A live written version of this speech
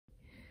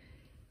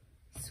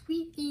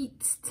sweet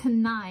eats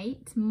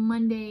tonight,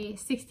 Monday,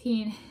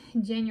 16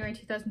 January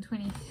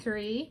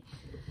 2023,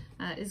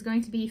 is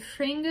going to be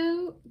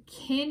Frango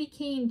Candy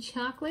Cane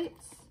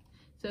Chocolates.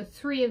 So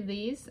 3 of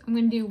these. I'm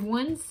going to do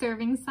 1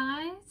 serving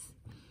size.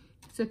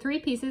 So 3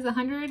 pieces,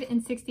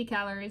 160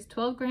 calories,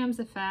 12 grams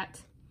of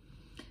fat,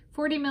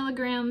 40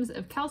 milligrams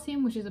of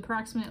calcium, which is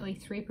approximately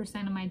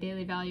 3% of my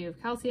daily value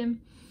of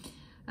calcium.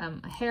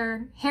 A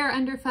hair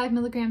under 5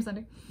 milligrams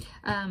under,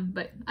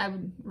 but I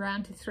would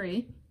round to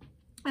 3.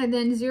 And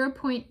then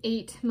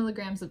 0.8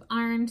 milligrams of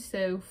iron,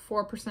 so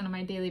 4% of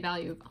my daily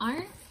value of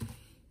iron,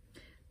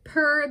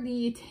 per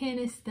the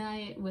Tanis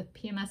diet with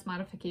PMS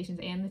modifications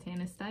and the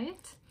Tanis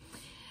diet.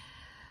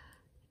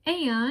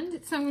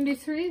 And so I'm going to do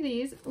 3 of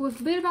these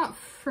with a bit about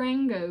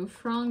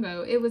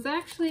Frango. It was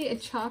actually a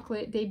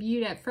chocolate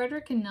debuted at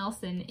Frederick and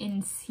Nelson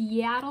in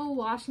Seattle,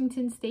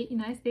 Washington State,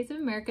 United States of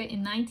America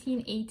in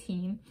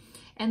 1918.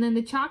 And then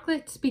the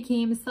chocolates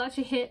became such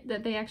a hit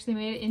that they actually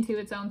made it into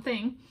its own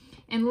thing.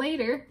 And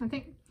later, I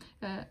think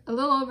a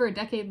little over a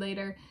decade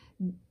later,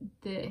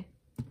 the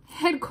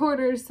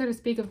headquarters, so to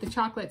speak, of the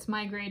chocolates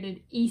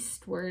migrated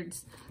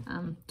eastwards,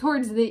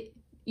 towards the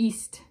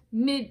east,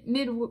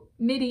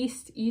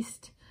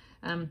 east,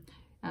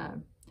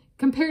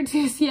 compared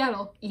to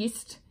Seattle,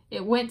 east.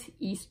 It went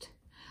east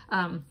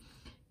in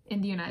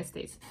the United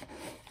States.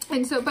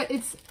 And so, but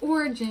its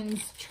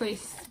origins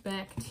trace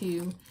back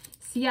to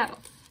Seattle.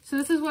 So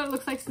this is what it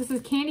looks like. So this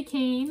is candy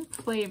cane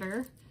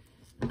flavor.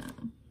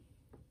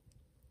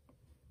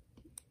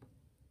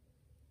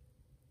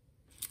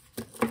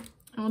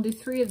 And we'll do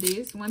 3 of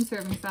these, 1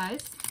 serving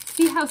size.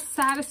 See how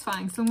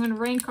satisfying. So I'm going to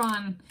rank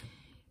on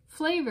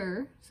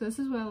flavor. So this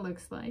is what it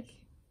looks like.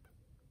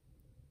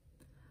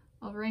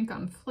 I'll rank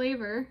on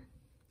flavor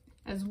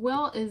as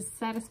well as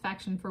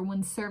satisfaction for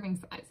 1 serving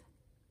size.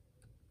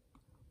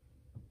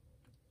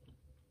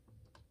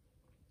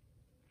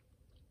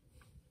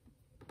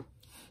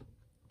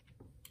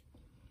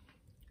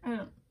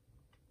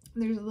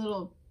 There's a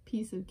little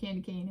piece of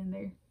candy cane in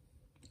there.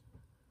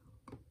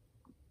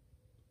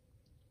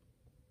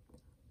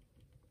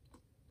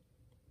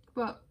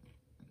 But,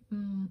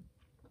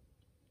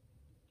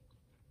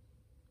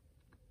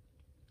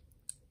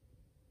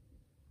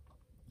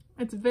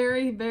 it's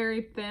very,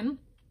 very thin,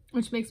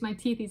 which makes my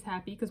teethies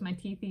happy because my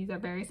teethies are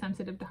very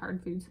sensitive to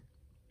hard foods.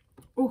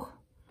 Oh.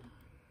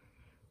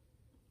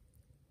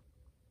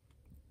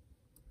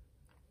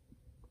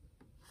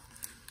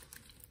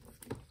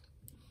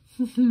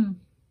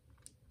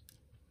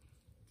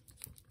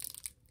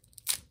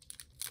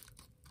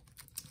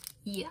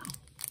 Yeah.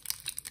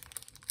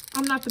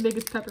 I'm not the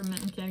biggest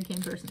peppermint and candy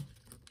cane person.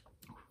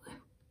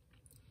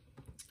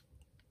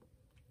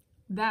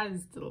 That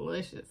is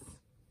delicious.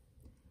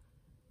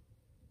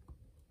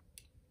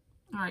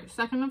 All right,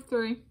 second of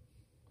 3.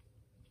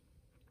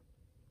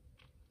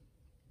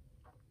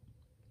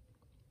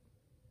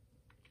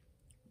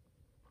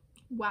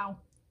 Wow.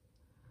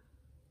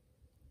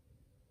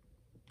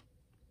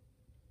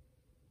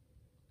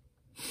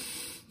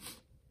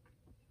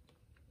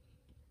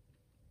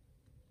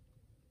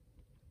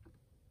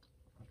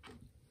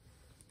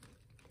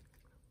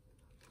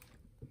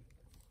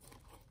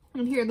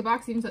 And here the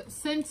box even says,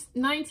 since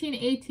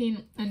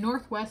 1918, a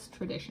Northwest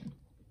tradition.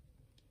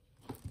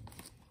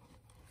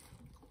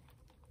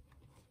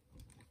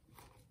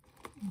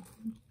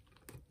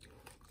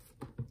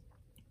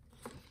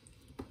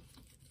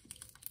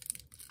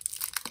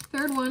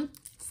 Third one,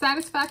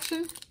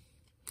 satisfaction.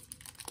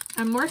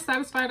 I'm more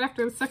satisfied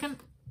after the second.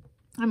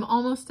 I'm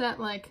almost at,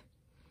 like,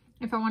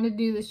 if I wanted to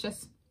do this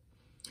just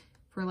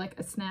for like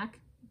a snack,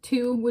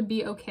 2 would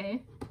be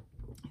okay.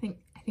 I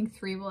think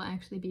 3 will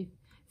actually be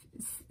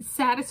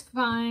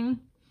satisfying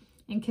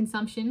in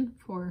consumption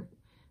for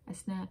a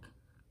snack,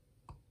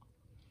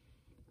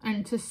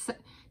 and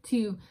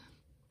to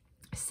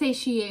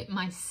satiate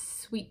my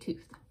sweet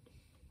tooth.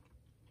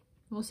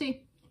 We'll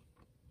see.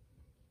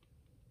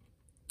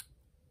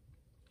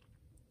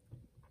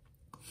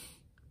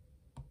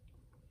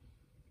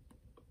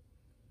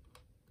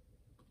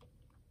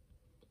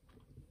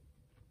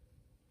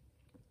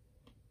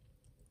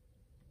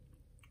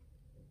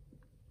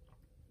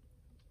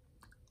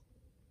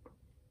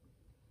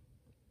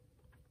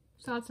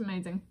 So that's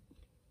amazing.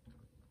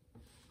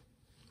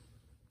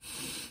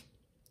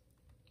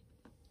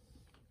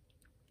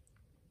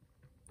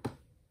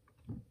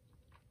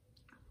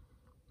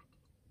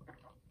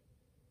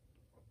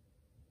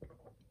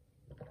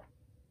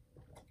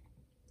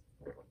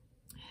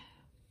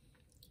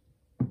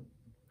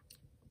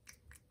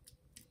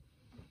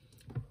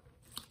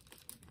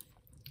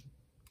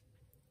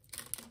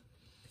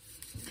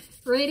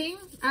 Rating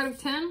out of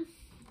 10.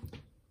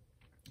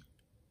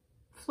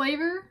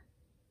 Flavor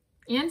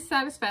and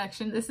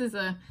satisfaction. This is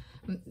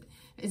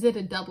is it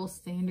a double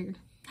standard?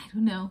 I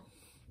don't know.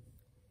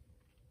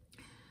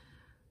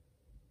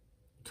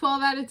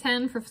 12 out of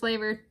 10 for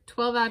flavor,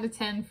 12 out of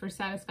 10 for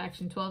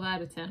satisfaction, 12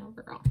 out of 10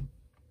 overall.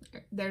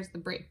 There's the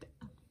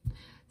breakdown.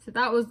 So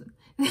that was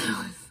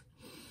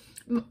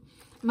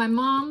my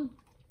mom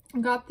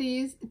got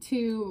these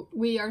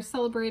we are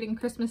celebrating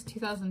Christmas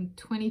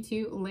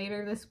 2022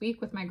 later this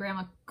week with my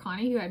grandma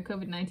Connie, who had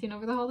COVID-19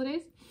 over the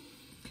holidays.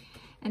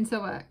 And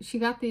so she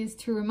got these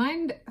to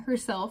remind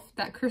herself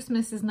that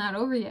Christmas is not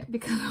over yet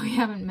because we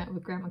haven't met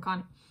with Grandma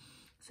Connie.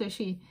 So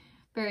she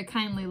very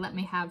kindly let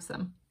me have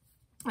some.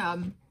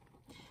 And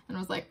I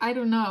was like, I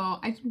don't know,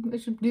 I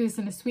should do this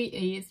in a sweet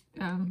ease.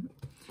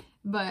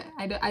 But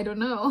I don't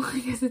know,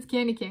 because it's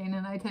candy cane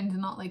and I tend to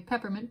not like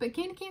peppermint. But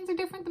candy canes are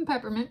different than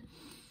peppermint.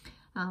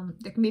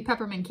 There can be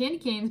peppermint candy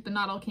canes, but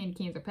not all candy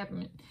canes are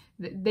peppermint.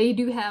 They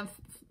do have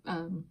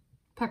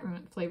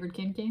peppermint flavored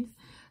candy canes.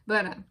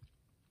 But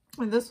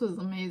this was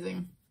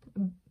amazing.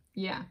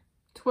 Yeah,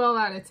 12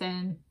 out of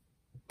 10.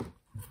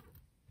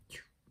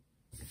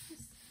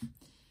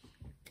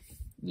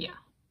 Yeah.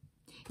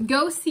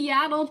 Go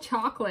Seattle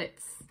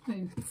Chocolates.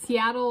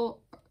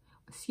 Seattle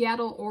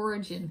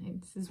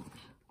origin. It's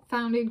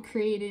founded,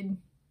 created,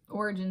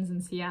 origins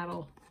in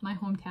Seattle, my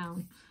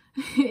hometown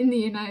in the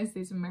United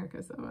States of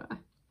America. So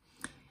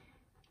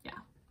yeah,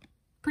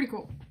 pretty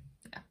cool.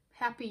 Yeah,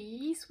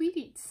 happy sweet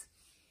eats.